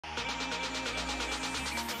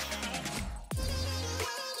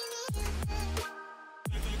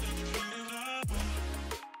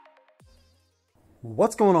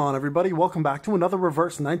What's going on, everybody? Welcome back to another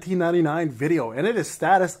reverse 1999 video, and it is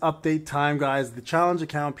status update time, guys. The challenge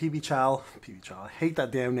account PBChal, I hate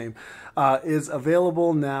that damn name, is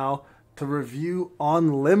available now to review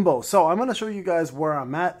on Limbo. So I'm going to show you guys where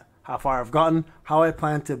I'm at, how far I've gotten, how I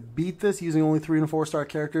plan to beat this using only 3 and 4 star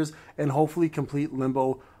characters, and hopefully complete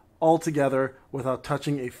Limbo altogether without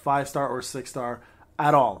touching a 5-star or 6-star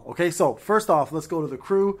at all. Okay, so first off, let's go to the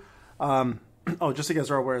crew. Oh, just so you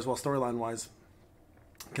guys are aware as well, storyline wise,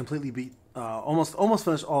 completely beat, almost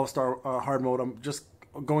finished all-star hard mode. I'm just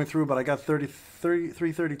going through, but I got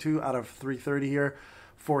 332 out of 330 here,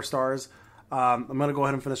 4 stars. I'm gonna go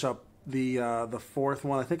ahead and finish up the fourth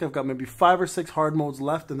one. I think I've got maybe 5 or 6 hard modes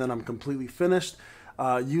left, and then I'm completely finished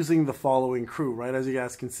using the following crew. Right, as you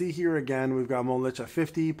guys can see here, again, we've got Molich at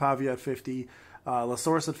 50, Pavia at 50,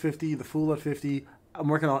 Lasource at 50, the Fool at 50. I'm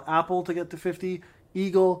working on Apple to get to 50,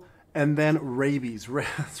 Eagle, and then Rabies.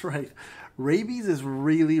 That's right. Rabies is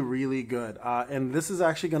really, really good. And this is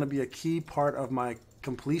actually going to be a key part of my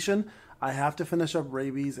completion. I have to finish up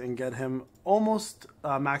Rabies and get him almost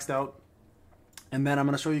maxed out. And then I'm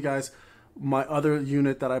going to show you guys my other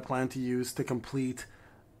unit that I plan to use to complete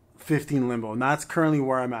 15 Limbo. And that's currently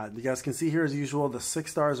where I'm at. You guys can see here, as usual, the 6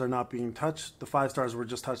 stars are not being touched. The 5 stars were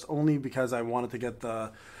just touched only because I wanted to get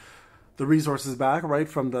the resources back, right,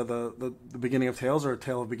 from the beginning of Tales, or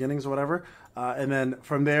Tale of Beginnings, or whatever. And then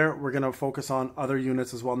from there, we're going to focus on other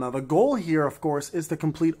units as well. Now, the goal here, of course, is to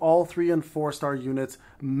complete all 3 and 4 star units,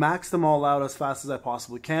 max them all out as fast as I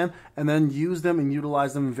possibly can, and then use them and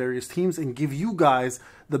utilize them in various teams and give you guys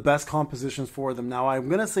the best compositions for them. Now, I'm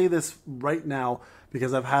going to say this right now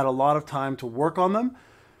because I've had a lot of time to work on them.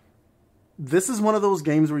 This is one of those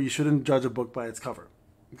games where you shouldn't judge a book by its cover,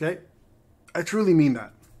 okay? I truly mean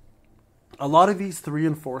that. A lot of these 3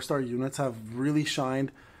 and 4 star units have really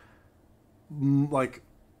shined, like,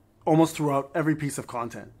 almost throughout every piece of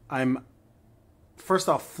content. I'm, first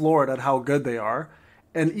off, floored at how good they are.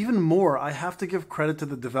 And even more, I have to give credit to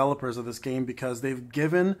the developers of this game because they've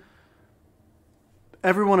given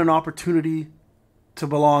everyone an opportunity to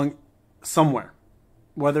belong somewhere.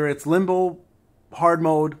 Whether it's Limbo, hard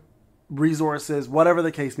mode, resources, whatever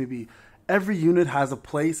the case may be. Every unit has a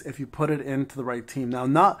place if you put it into the right team. Now,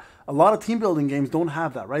 not a lot of team building games don't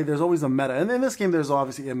have that, right? There's always a meta. And in this game, there's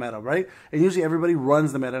obviously a meta, right? And usually everybody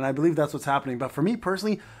runs the meta, and I believe that's what's happening. But for me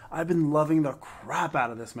personally, I've been loving the crap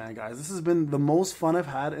out of this, man, guys. This has been the most fun I've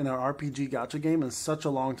had in an RPG gacha game in such a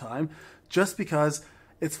long time, just because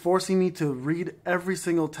it's forcing me to read every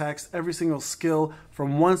single text, every single skill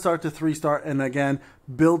from 1 star to 3 star, and again,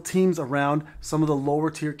 build teams around some of the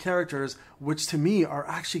lower tier characters, which to me are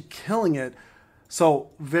actually killing it.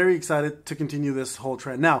 So very excited to continue this whole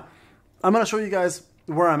trend. Now, I'm going to show you guys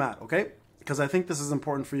where I'm at, okay? Because I think this is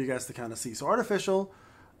important for you guys to kind of see. So artificial,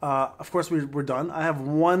 of course, we're done. I have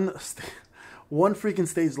one freaking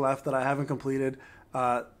stage left that I haven't completed.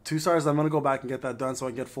 2 stars, I'm going to go back and get that done so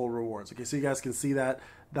I get full rewards. Okay, so you guys can see that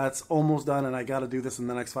that's almost done, and I got to do this in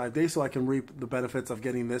the next 5 days so I can reap the benefits of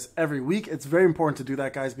getting this every week. It's very important to do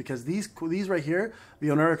that, guys, because these right here, the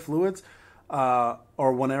oneric fluids, or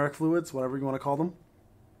oneric fluids, whatever you want to call them,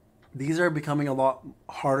 these are becoming a lot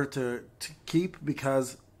harder to keep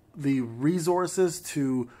because the resources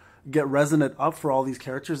to get resonant up for all these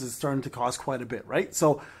characters is starting to cost quite a bit, right?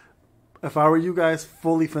 So if I were you guys,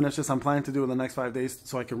 fully finish this. I'm planning to do it in the next 5 days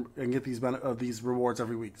so I can get these rewards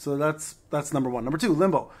every week. So that's number 1. Number 2,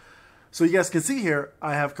 Limbo. So you guys can see here,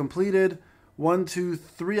 I have completed 1, 2,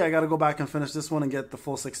 3. I got to go back and finish this one and get the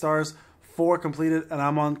full 6 stars. 4 completed, and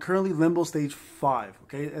I'm on currently Limbo stage 5.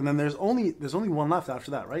 Okay, and then there's only one left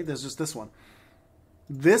after that, right? There's just this one.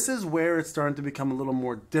 This is where it's starting to become a little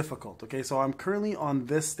more difficult. Okay, so I'm currently on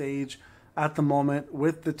this stage at the moment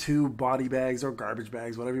with the 2 body bags or garbage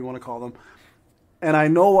bags, whatever you want to call them. And I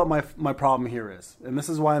know what my problem here is. And this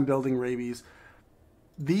is why I'm building Rabies.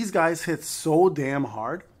 These guys hit so damn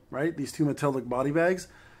hard, right? These 2 Matildic body bags,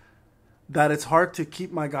 that it's hard to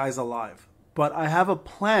keep my guys alive. But I have a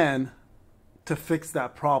plan to fix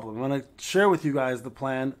that problem. I'm going to share with you guys the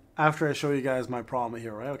plan after I show you guys my problem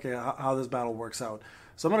here, right? Okay, how this battle works out.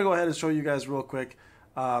 So I'm going to go ahead and show you guys real quick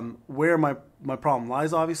where my problem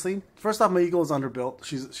lies, obviously. First off, my Eagle is underbuilt.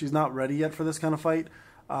 She's not ready yet for this kind of fight.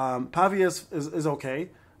 Pavia is okay,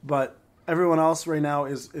 but everyone else right now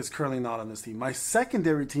is currently not on this team. My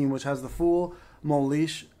secondary team, which has the Fool,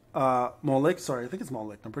 Molich, sorry, I think it's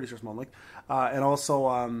Molich. I'm pretty sure it's Molich. And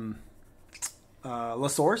also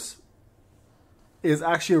Lasource is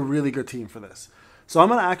actually a really good team for this. So I'm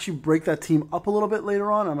going to actually break that team up a little bit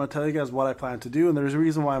later on. I'm going to tell you guys what I plan to do, and there's a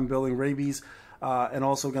reason why I'm building Rabies. And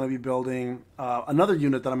also going to be building another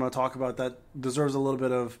unit that I'm going to talk about that deserves a little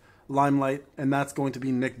bit of Limelight, and that's going to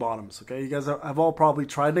be Nick Bottoms. Okay, you guys have all probably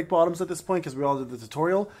tried Nick Bottoms at this point because we all did the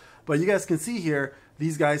tutorial, but you guys can see here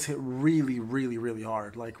these guys hit really, really, really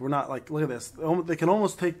hard. Like, we're not like, look at this. They can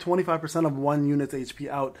almost take 25% of one unit's HP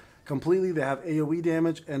out completely. They have AoE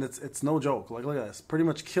damage, and it's no joke. Like, look at this. Pretty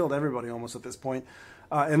much killed everybody almost at this point.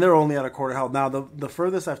 And they're only at a quarter health. Now, the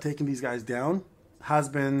furthest I've taken these guys down has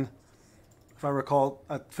been, if I recall,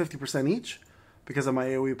 at 50% each because of my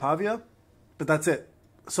AoE Pavia, but that's it.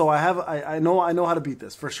 So I know how to beat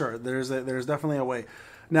this for sure. There's definitely a way.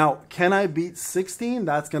 Now, can I beat 16?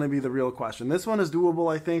 That's going to be the real question. This one is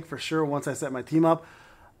doable, I think, for sure, once I set my team up.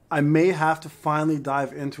 I may have to finally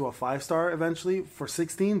dive into a 5-star eventually for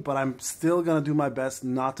 16, but I'm still going to do my best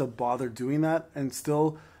not to bother doing that and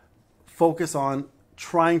still focus on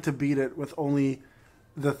trying to beat it with only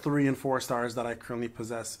the 3 and 4 stars that I currently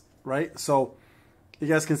possess, right? So you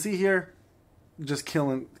guys can see here, just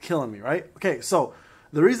killing me, right? Okay, so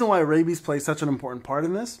the reason why Rabies plays such an important part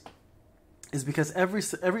in this is because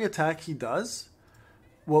every attack he does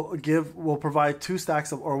will provide 2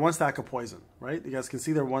 stacks of, or 1 stack of poison, right? You guys can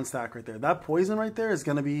see their 1 stack right there. That poison right there is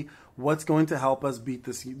going to be what's going to help us beat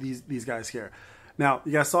these guys here. Now,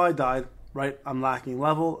 you guys saw I died, right? I'm lacking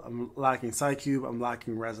level, I'm lacking Psycube, I'm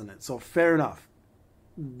lacking Resonant. So fair enough.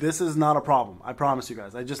 This is not a problem. I promise you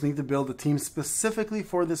guys. I just need to build a team specifically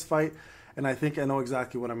for this fight, and I think I know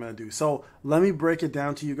exactly what I'm going to do. So let me break it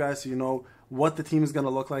down to you guys so you know what the team is going to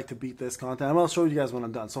look like to beat this content. I'm going to show you guys when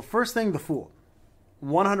I'm done. So first thing, the Fool.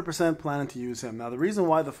 100% planning to use him. Now, the reason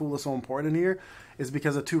why the Fool is so important here is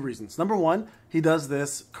because of 2 reasons. Number 1, he does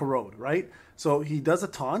this corrode, right? So he does a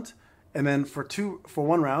taunt, and then for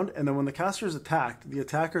 1 round, and then when the caster is attacked, the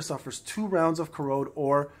attacker suffers 2 rounds of corrode,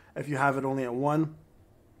 or if you have it only at 1,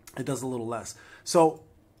 it does a little less. So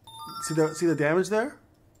see the damage there?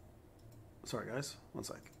 Sorry guys, 1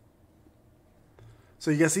 sec. So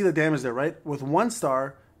you guys see the damage there, right? With 1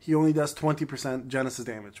 star, he only does 20% Genesis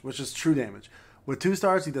damage, which is true damage. With 2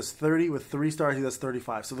 stars, he does 30. With 3 stars, he does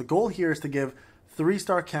 35. So the goal here is to give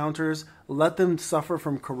 3-star counters, let them suffer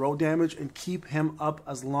from corrode damage, and keep him up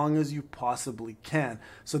as long as you possibly can.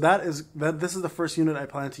 So this is the first unit I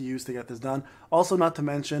plan to use to get this done. Also, not to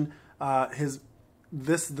mention,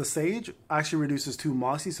 the Sage actually reduces 2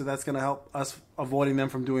 Moxie, so that's going to help us avoiding them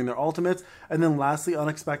from doing their ultimates. And then lastly,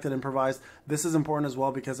 Unexpected Improvised. This is important as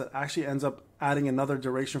well because it actually ends up adding another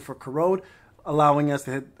duration for corrode, allowing us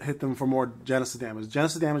to hit them for more Genesis damage.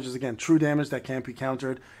 Genesis damage is, again, true damage that can't be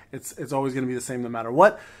countered. It's always going to be the same no matter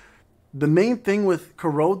what. The main thing with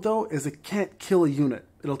corrode, though, is it can't kill a unit.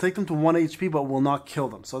 It'll take them to 1 HP, but will not kill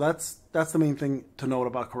them. So that's the main thing to note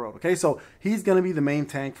about corrode. Okay, so he's going to be the main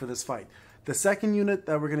tank for this fight. The second unit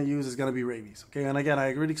that we're going to use is going to be Rabies. Okay, and again,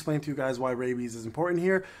 I already explained to you guys why Rabies is important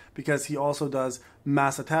here, because he also does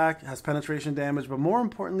mass attack, has penetration damage, but more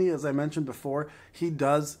importantly, as I mentioned before, he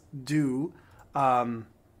does do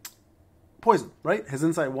poison, right? His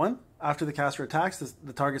Insight 1, after the caster attacks,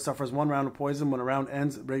 the target suffers 1 round of poison. When a round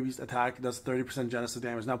ends, Rabies attack does 30% Genesis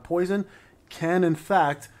damage. Now, poison can, in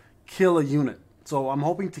fact, kill a unit. So I'm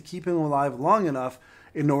hoping to keep him alive long enough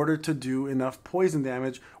in order to do enough poison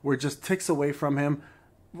damage where it just ticks away from him,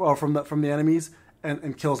 or from the enemies,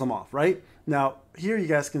 and kills them off, right? Now, here you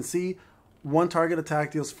guys can see 1 target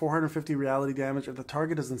attack deals 450 reality damage. If the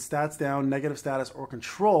target is in stats down, negative status, or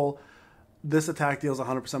control, this attack deals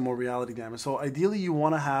 100% more reality damage. So ideally, you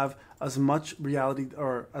want to have as much reality,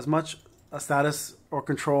 or as much status or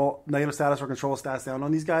control, negative status or control stats down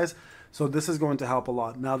on these guys. So this is going to help a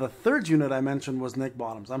lot. Now, the third unit I mentioned was Nick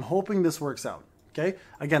Bottoms. I'm hoping this works out. Okay,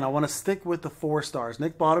 again, I want to stick with the 4 stars.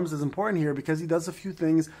 Nick Bottoms is important here because he does a few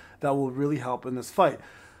things that will really help in this fight.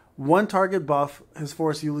 1 target buff, his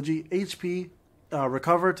Force Eulogy, HP,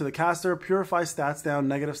 recover to the caster, purify stats down,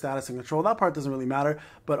 negative status, and control. That part doesn't really matter,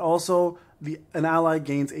 but also an ally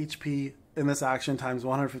gains HP in this action times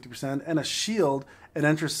 150%, and a shield, and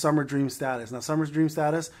enters Summer Dream status. Now, Summer Dream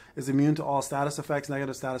status is immune to all status effects,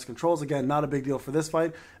 negative status controls. Again, not a big deal for this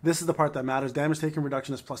fight. This is the part that matters. Damage taken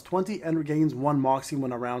reduction is +20 and regains 1 Moxie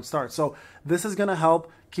when a round starts. So this is going to help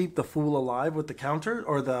keep the Fool alive with the counter,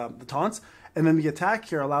 or the taunts. And then the attack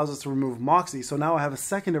here allows us to remove Moxie. So now I have a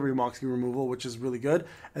secondary Moxie removal, which is really good.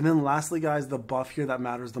 And then lastly, guys, the buff here that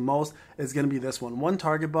matters the most is going to be this one. 1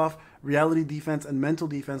 target buff, reality defense and mental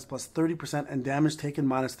defense +30%, and damage taken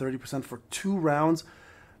 -30% for 2 rounds.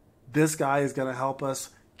 This guy is going to help us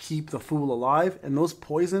keep the Fool alive. And those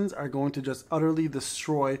poisons are going to just utterly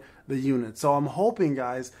destroy the unit. So I'm hoping,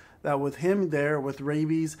 guys, that with him there, with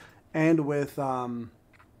Rabies, and with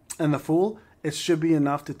and the Fool, it should be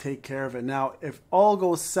enough to take care of it. Now, if all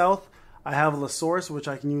goes south, I have LaSource, which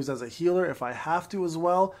I can use as a healer if I have to as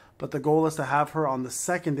well, but the goal is to have her on the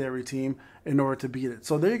secondary team in order to beat it.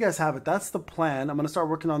 So there you guys have it. That's the plan. I'm going to start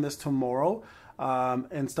working on this tomorrow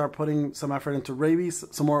and start putting some effort into Rabies,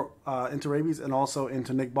 some more into Rabies and also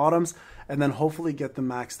into Nick Bottoms, and then hopefully get them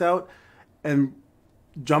maxed out and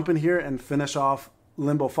jump in here and finish off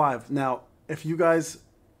Limbo 5. Now, if you guys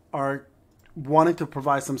are wanting to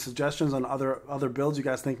provide some suggestions on other builds you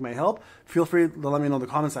guys think may help, feel free to let me know in the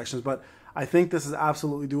comment sections. But I think this is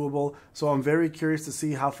absolutely doable, so I'm very curious to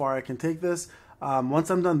see how far I can take this. Once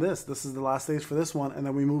I'm done this is the last stage for this one, and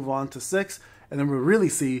then we move on to 6, and then we'll really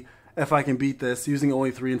see if I can beat this using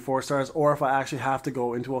only 3 and 4 stars, or if I actually have to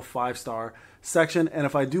go into a 5-star section. And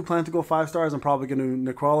if I do plan to go 5 stars, I'm probably going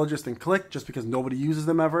to Necrologist and Click, just because nobody uses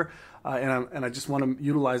them ever, and I just want to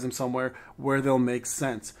utilize them somewhere where they'll make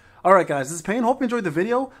sense. Alright guys, this is Payne. Hope you enjoyed the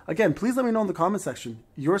video. Again, please let me know in the comment section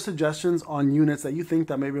your suggestions on units that you think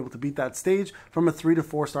that may be able to beat that stage from a 3 to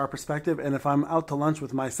 4 star perspective, and if I'm out to lunch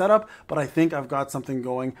with my setup, but I think I've got something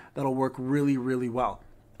going that'll work really, really well.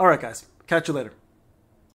 Alright guys, catch you later.